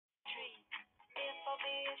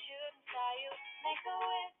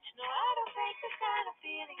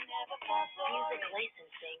Music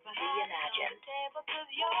licensing reimagined.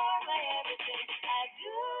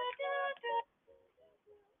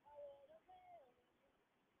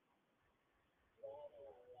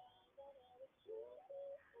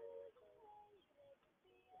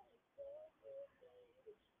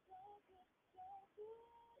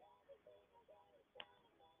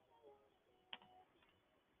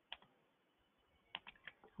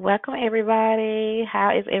 Welcome, everybody.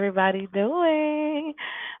 How is everybody doing?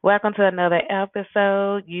 Welcome to another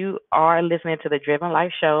episode. You are listening to the Driven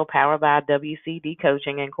Life Show powered by WCD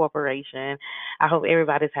Coaching Incorporation. I hope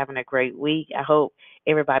everybody's having a great week. I hope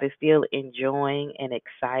everybody's still enjoying and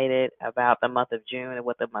excited about the month of June and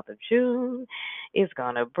what the month of June is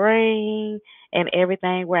going to bring and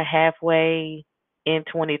everything. We're halfway in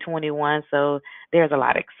 2021, so there's a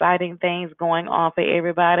lot of exciting things going on for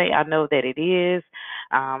everybody. I know that it is.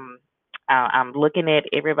 Um, I'm looking at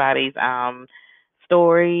everybody's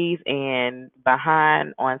stories and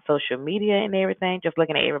behind on social media and everything. Just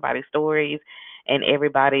looking at everybody's stories and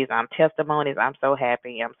everybody's testimonies. I'm so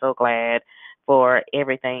happy. I'm so glad for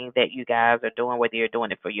everything that you guys are doing, whether you're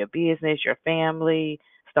doing it for your business, your family,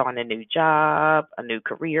 starting a new job, a new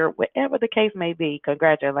career, whatever the case may be.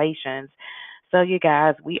 Congratulations. So, you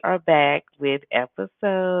guys, we are back with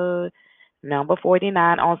episode number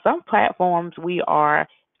 49. On some platforms, we are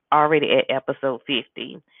already at episode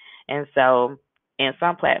 50. And so, in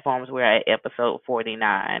some platforms, we're at episode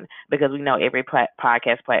 49 because we know every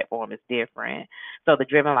podcast platform is different. So, the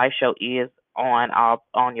Driven Life Show is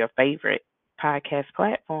on your favorite podcast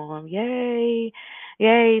platform. Yay.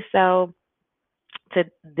 Yay. So, to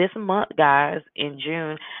this month, guys, in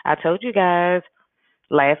June, I told you guys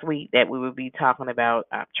last week that we would be talking about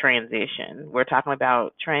transition. We're talking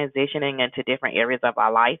about transitioning into different areas of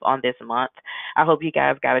our life on this month. I hope you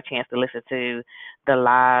guys got a chance to listen to the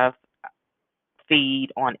live feed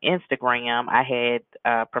on Instagram. I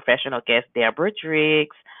had professional guest Deborah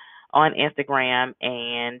Driggs on Instagram,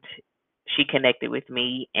 and she connected with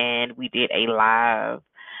me, and we did a live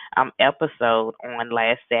episode on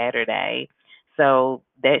last Saturday. So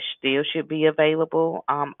that still should be available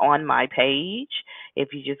on my page.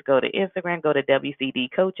 If you just go to Instagram, go to WCD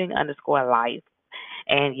Coaching underscore life.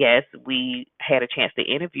 And yes, we had a chance to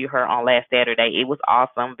interview her on last Saturday. It was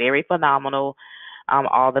awesome, very phenomenal.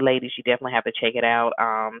 All the ladies, you definitely have to check it out.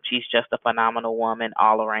 She's just a phenomenal woman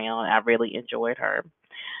all around. I really enjoyed her.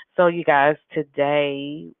 So, you guys,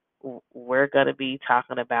 today we're going to be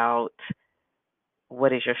talking about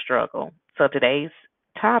what is your struggle. So, today's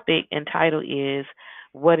topic and title is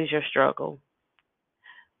what is your struggle?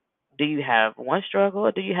 Do you have one struggle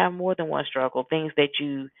or do you have more than one struggle? Things that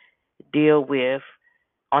you deal with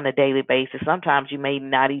on a daily basis. Sometimes you may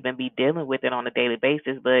not even be dealing with it on a daily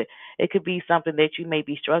basis, but it could be something that you may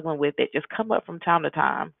be struggling with that just come up from time to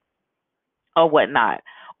time or whatnot,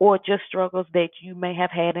 or just struggles that you may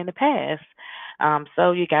have had in the past.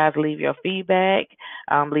 So you guys leave your feedback,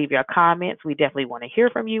 leave your comments. We definitely want to hear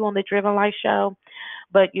from you on the Driven Life Show.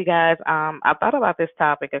 But you guys, I thought about this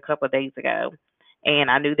topic a couple of days ago,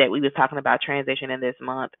 and I knew that we was talking about transition in this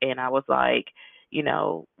month, and I was like,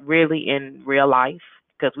 really in real life,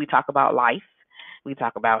 because we talk about life, we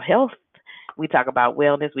talk about health, we talk about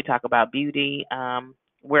wellness, we talk about beauty.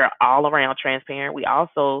 We're all around transparent. We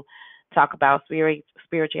also talk about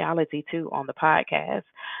spirituality too on the podcast.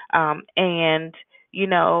 And you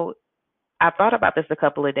know, I thought about this a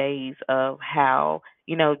couple of days of how,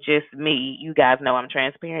 just me, you guys know I'm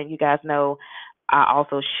transparent. You guys know I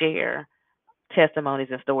also share testimonies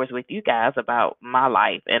and stories with you guys about my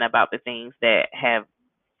life and about the things that have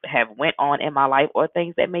went on in my life or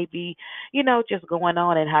things that may be, just going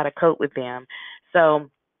on and how to cope with them. So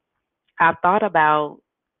I thought about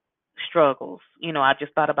struggles. I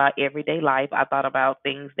just thought about everyday life. I thought about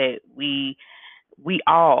things that we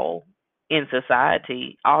all in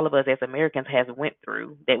society, all of us as Americans has went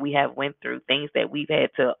through, that we have went through, things that we've had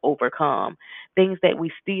to overcome, things that we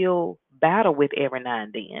still battle with every now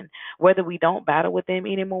and then, whether we don't battle with them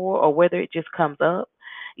anymore or whether it just comes up.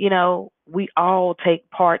 We all take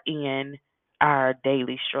part in our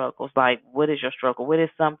daily struggles. Like, what is your struggle? What is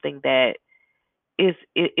something that is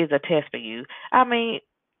a test for you? I mean,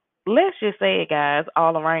 let's just say it, guys,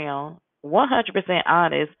 all around, 100%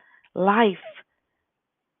 honest, life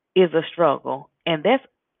is a struggle, and that's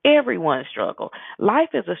everyone's struggle. Life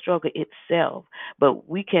is a struggle itself, but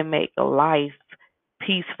we can make life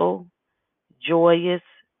peaceful, joyous,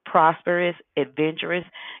 prosperous, adventurous.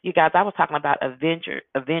 You guys, I was talking about adventure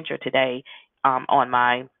today on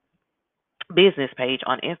my business page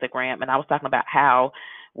on Instagram, and I was talking about how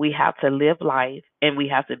we have to live life and we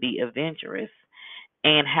have to be adventurous,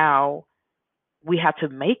 and how we have to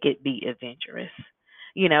make it be adventurous.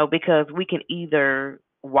 Because we can either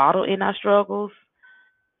waddle in our struggles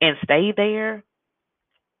and stay there,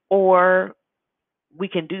 or we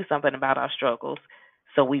can do something about our struggles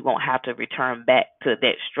so we won't have to return back to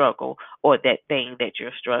that struggle or that thing that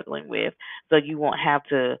you're struggling with. So you won't have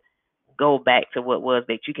to go back to what was,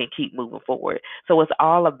 that you can keep moving forward. So it's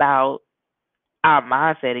all about our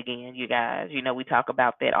mindset again, you guys. We talk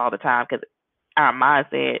about that all the time because our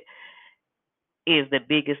mindset is the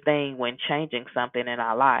biggest thing when changing something in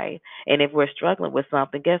our life. And if we're struggling with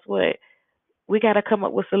something, guess what? We got to come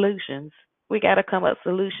up with solutions. We got to come up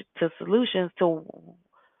solutions to,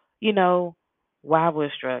 you know, why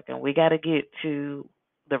we're struggling. We got to get to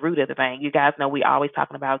the root of the thing. You guys know we always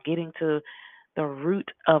talking about getting to the root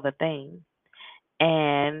of a thing,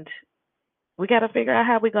 and we got to figure out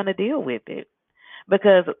how we're going to deal with it,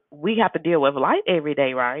 because we have to deal with life every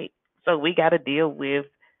day, right? So we got to deal with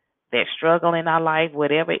that struggle in our life,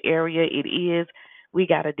 whatever area it is, we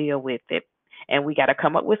got to deal with it. And we got to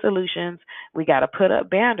come up with solutions. We got to put up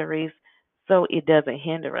boundaries so it doesn't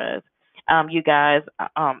hinder us. You guys,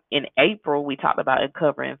 in April, we talked about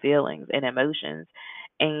uncovering feelings and emotions.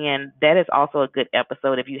 And that is also a good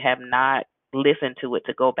episode if you have not listened to it,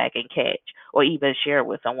 to go back and catch or even share it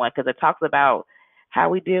with someone, because it talks about how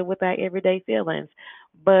we deal with our everyday feelings.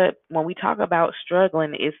 But when we talk about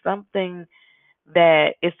struggling, it's something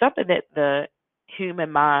that the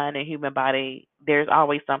human mind and human body, there's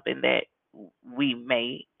always something that we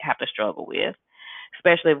may have to struggle with,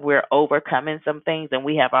 especially if we're overcoming some things and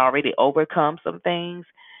we have already overcome some things.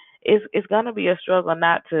 It's going to be a struggle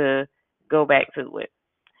not to go back to it,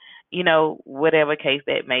 whatever case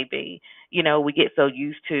that may be. We get so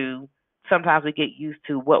used to, sometimes we get used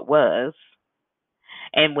to what was,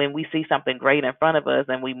 and when we see something great in front of us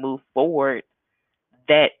and we move forward,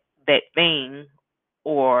 that that thing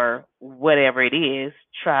or whatever it is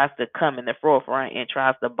tries to come in the forefront and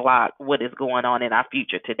tries to block what is going on in our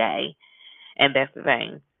future today. And that's the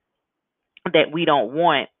thing, that we don't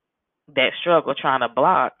want that struggle trying to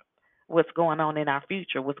block what's going on in our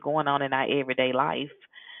future, what's going on in our everyday life.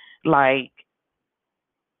 Like,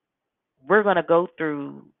 we're going to go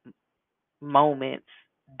through moments,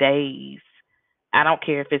 days. I don't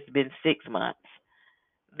care if it's been 6 months.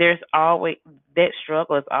 There's always that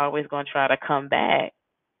struggle is always going to try to come back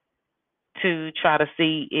to try to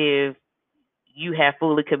see if you have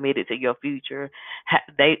fully committed to your future.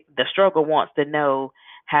 The struggle wants to know,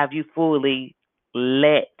 have you fully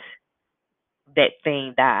let that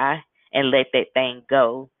thing die and let that thing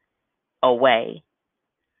go away.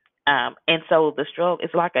 And so the struggle,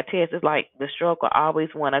 it's like a test. It's like the struggle always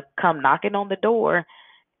want to come knocking on the door,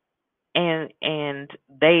 and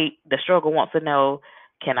the struggle wants to know,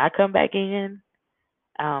 can I come back in?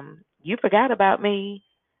 You forgot about me.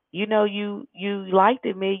 You liked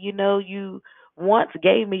me. You once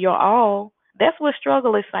gave me your all. That's what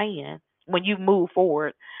struggle is saying. When you move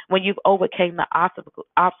forward, when you've overcame the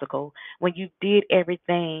obstacle, when you did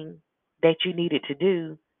everything that you needed to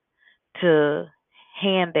do to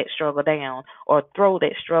hand that struggle down or throw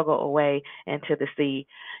that struggle away into the sea,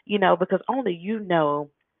 because only you know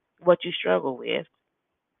what you struggle with.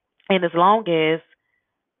 And as long as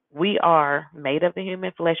we are made of the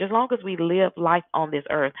human flesh, as long as we live life on this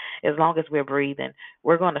earth, as long as we're breathing,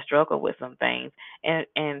 we're going to struggle with some things,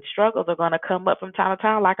 and struggles are going to come up from time to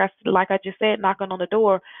time. Like I just said, knocking on the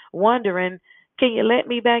door, wondering, can you let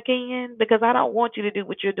me back in? Because I don't want you to do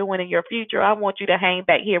what you're doing in your future. I want you to hang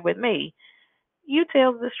back here with me. You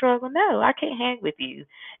tell the struggle, no, I can't hang with you.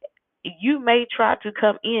 You may try to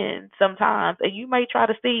come in sometimes, and you may try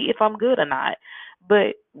to see if I'm good or not.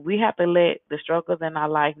 But we have to let the struggles in our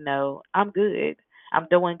life know, I'm good. I'm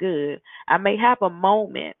doing good. I may have a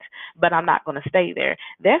moment, but I'm not going to stay there.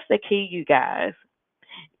 That's the key, you guys.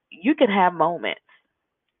 You can have moments,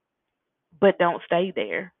 but don't stay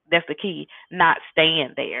there. That's the key, not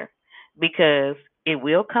staying there, because it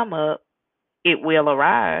will come up, it will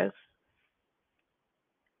arise,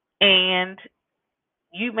 and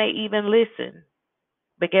you may even listen.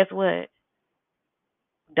 But guess what?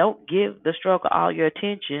 Don't give the struggle all your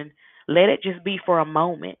attention. Let it just be for a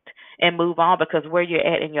moment and move on, because where you're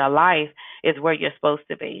at in your life is where you're supposed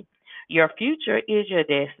to be. Your future is your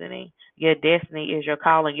destiny. Your destiny is your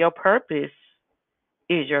calling. Your purpose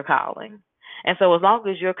is your calling. And so, as long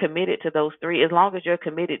as you're committed to those three, as long as you're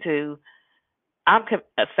committed to,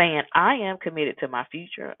 saying, I am committed to my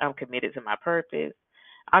future, I'm committed to my purpose,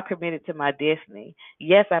 I'm committed to my destiny.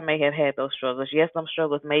 Yes, I may have had those struggles. Yes, some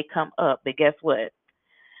struggles may come up, but guess what?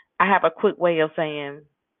 I have a quick way of saying,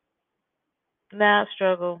 Now,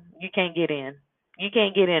 struggle, you can't get in. You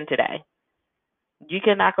can't get in today. You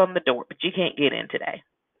can knock on the door, but you can't get in today.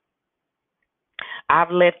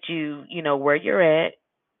 I've left you, where you're at,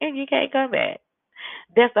 and you can't come back.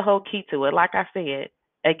 That's the whole key to it. Like I said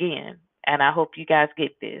again, and I hope you guys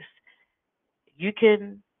get this. You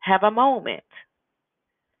can have a moment,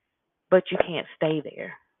 but you can't stay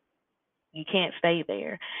there. You can't stay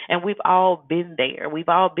there. And we've all been there. We've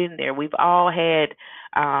all been there. We've all had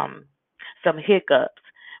some hiccups.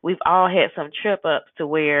 We've all had some trip ups to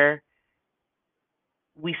where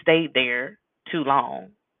we stayed there too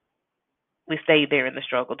long. We stayed there in the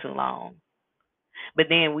struggle too long. But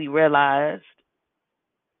then we realized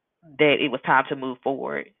that it was time to move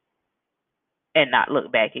forward and not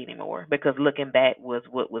look back anymore because looking back was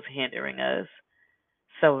what was hindering us.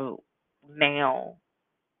 So now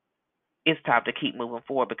it's time to keep moving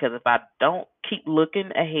forward because if I don't keep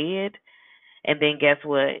looking ahead, and then guess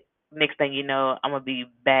what? Next thing you know, I'm gonna be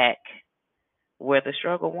back where the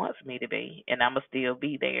struggle wants me to be, and I'm gonna still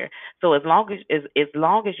be there. So as long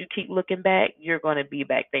as you keep looking back, you're gonna be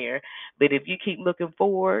back there. But if you keep looking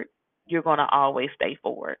forward, you're gonna always stay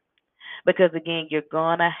forward because again, you're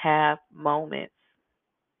gonna have moments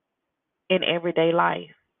in everyday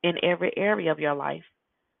life, in every area of your life,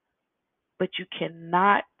 but you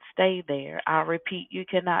cannot stay there. I repeat, you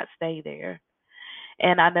cannot stay there.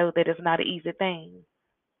 And I know that it's not an easy thing.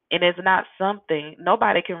 And it's not something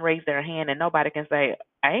nobody can raise their hand and nobody can say,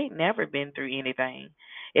 I ain't never been through anything.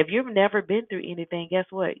 If you've never been through anything, guess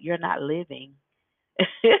what? You're not living.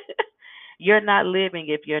 You're not living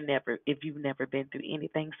if you've never been through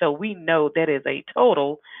anything. So we know that is a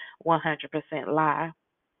total 100% lie.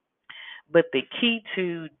 But the key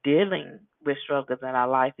to dealing with struggles in our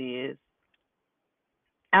life is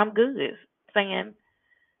I'm good saying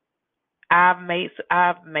I've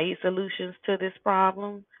made solutions to this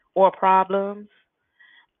problem or problems.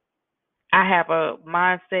 I have a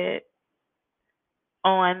mindset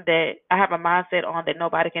I have a mindset on that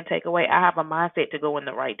nobody can take away. I have a mindset to go in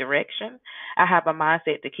the right direction. I have a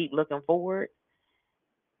mindset to keep looking forward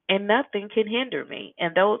and nothing can hinder me.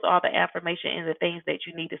 And those are the affirmation and the things that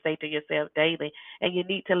you need to say to yourself daily and you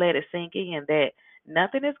need to let it sink in that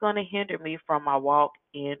nothing is going to hinder me from my walk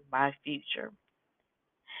in my future.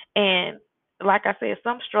 And like I said,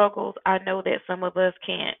 some struggles I know that some of us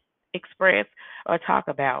can't express or talk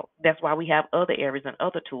about. That's why we have other areas and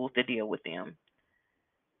other tools to deal with them.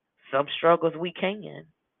 Some struggles we can.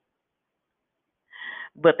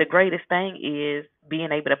 But the greatest thing is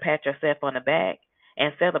being able to pat yourself on the back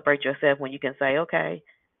and celebrate yourself when you can say, okay,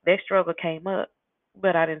 that struggle came up,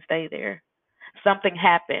 but I didn't stay there. Something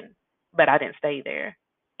happened, but I didn't stay there.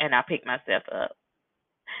 And I picked myself up.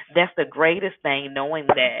 That's the greatest thing, knowing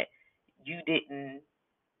that you didn't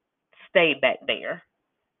stay back there.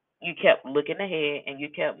 You kept looking ahead and you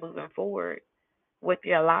kept moving forward with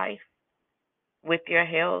your life, with your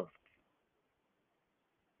health,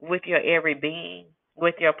 with your every being,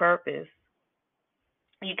 with your purpose.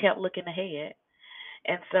 You kept looking ahead.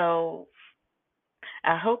 And so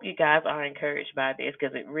I hope you guys are encouraged by this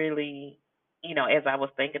because it really, as I was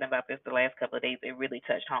thinking about this the last couple of days, it really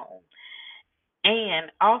touched home.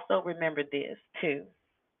 And also remember this too.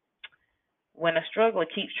 When a struggle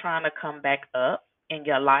keeps trying to come back up in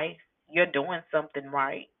your life, you're doing something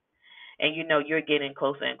right. And you're getting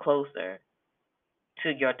closer and closer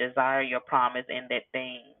to your desire, your promise, and that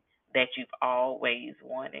thing that you've always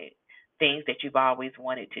wanted, things that you've always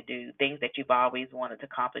wanted to do, things that you've always wanted to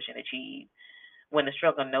accomplish and achieve. When the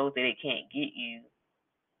struggle knows that it can't get you,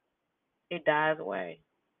 it dies away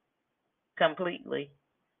completely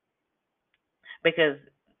because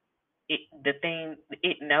the thing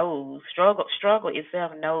it knows struggle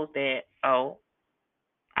itself knows that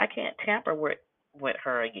I can't tamper with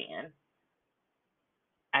her again.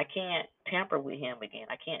 I can't tamper with him again.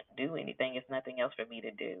 I can't do anything. It's nothing else for me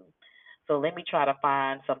to do. So let me try to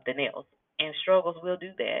find something else. And struggles will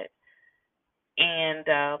do that. And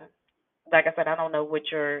like I said, I don't know what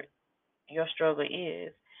your struggle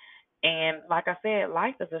is. And like I said,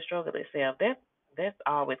 life is a struggle itself. That's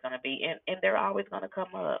always going to be, and they're always going to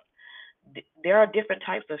come up. There are different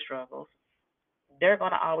types of struggles. They're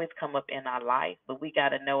going to always come up in our life, but we got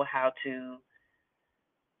to know how to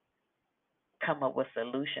come up with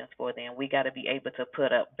solutions for them. We got to be able to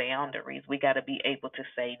put up boundaries. We got to be able to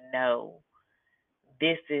say no.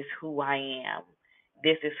 This is who I am.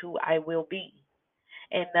 This is who I will be,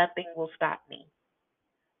 and nothing will stop me.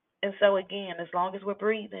 And so again, as long as we're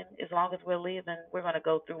breathing, as long as we're living, we're going to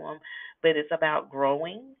go through them. But it's about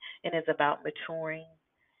growing and it's about maturing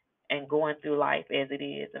and going through life as it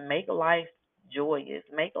is and make life joyous,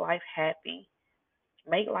 make life happy,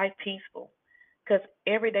 make life peaceful. Because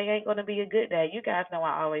every day ain't going to be a good day. You guys know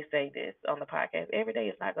I always say this on the podcast. Every day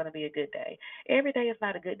is not going to be a good day. Every day is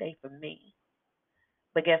not a good day for me.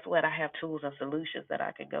 But guess what? I have tools and solutions that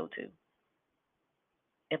I can go to.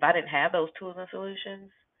 If I didn't have those tools and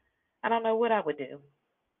solutions, I don't know what I would do.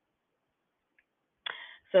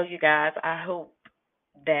 So, you guys, I hope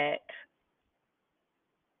that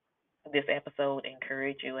this episode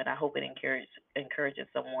encouraged you, and I hope it encourages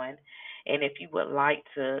someone. And if you would like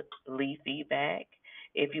to leave feedback,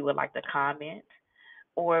 if you would like to comment,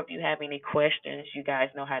 or if you have any questions, you guys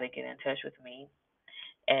know how to get in touch with me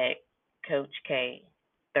at Coach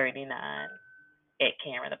K39 at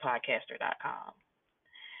KarenThePodcaster.com.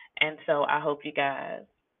 And so I hope you guys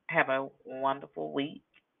have a wonderful week.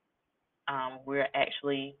 We're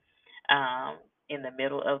actually um, in the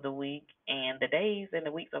middle of the week, and the days and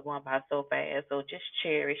the weeks are going by so fast. So just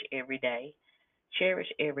cherish every day, cherish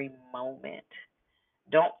every moment.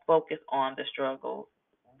 Don't focus on the struggles,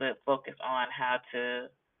 but focus on how to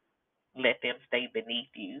let them stay beneath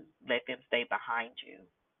you, let them stay behind you.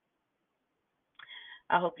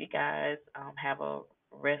 I hope you guys have a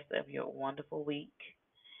rest of your wonderful week,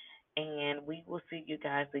 and we will see you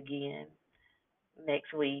guys again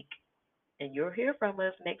next week. And you'll hear from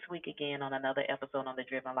us next week again on another episode on the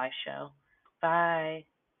Driven Life Show. Bye.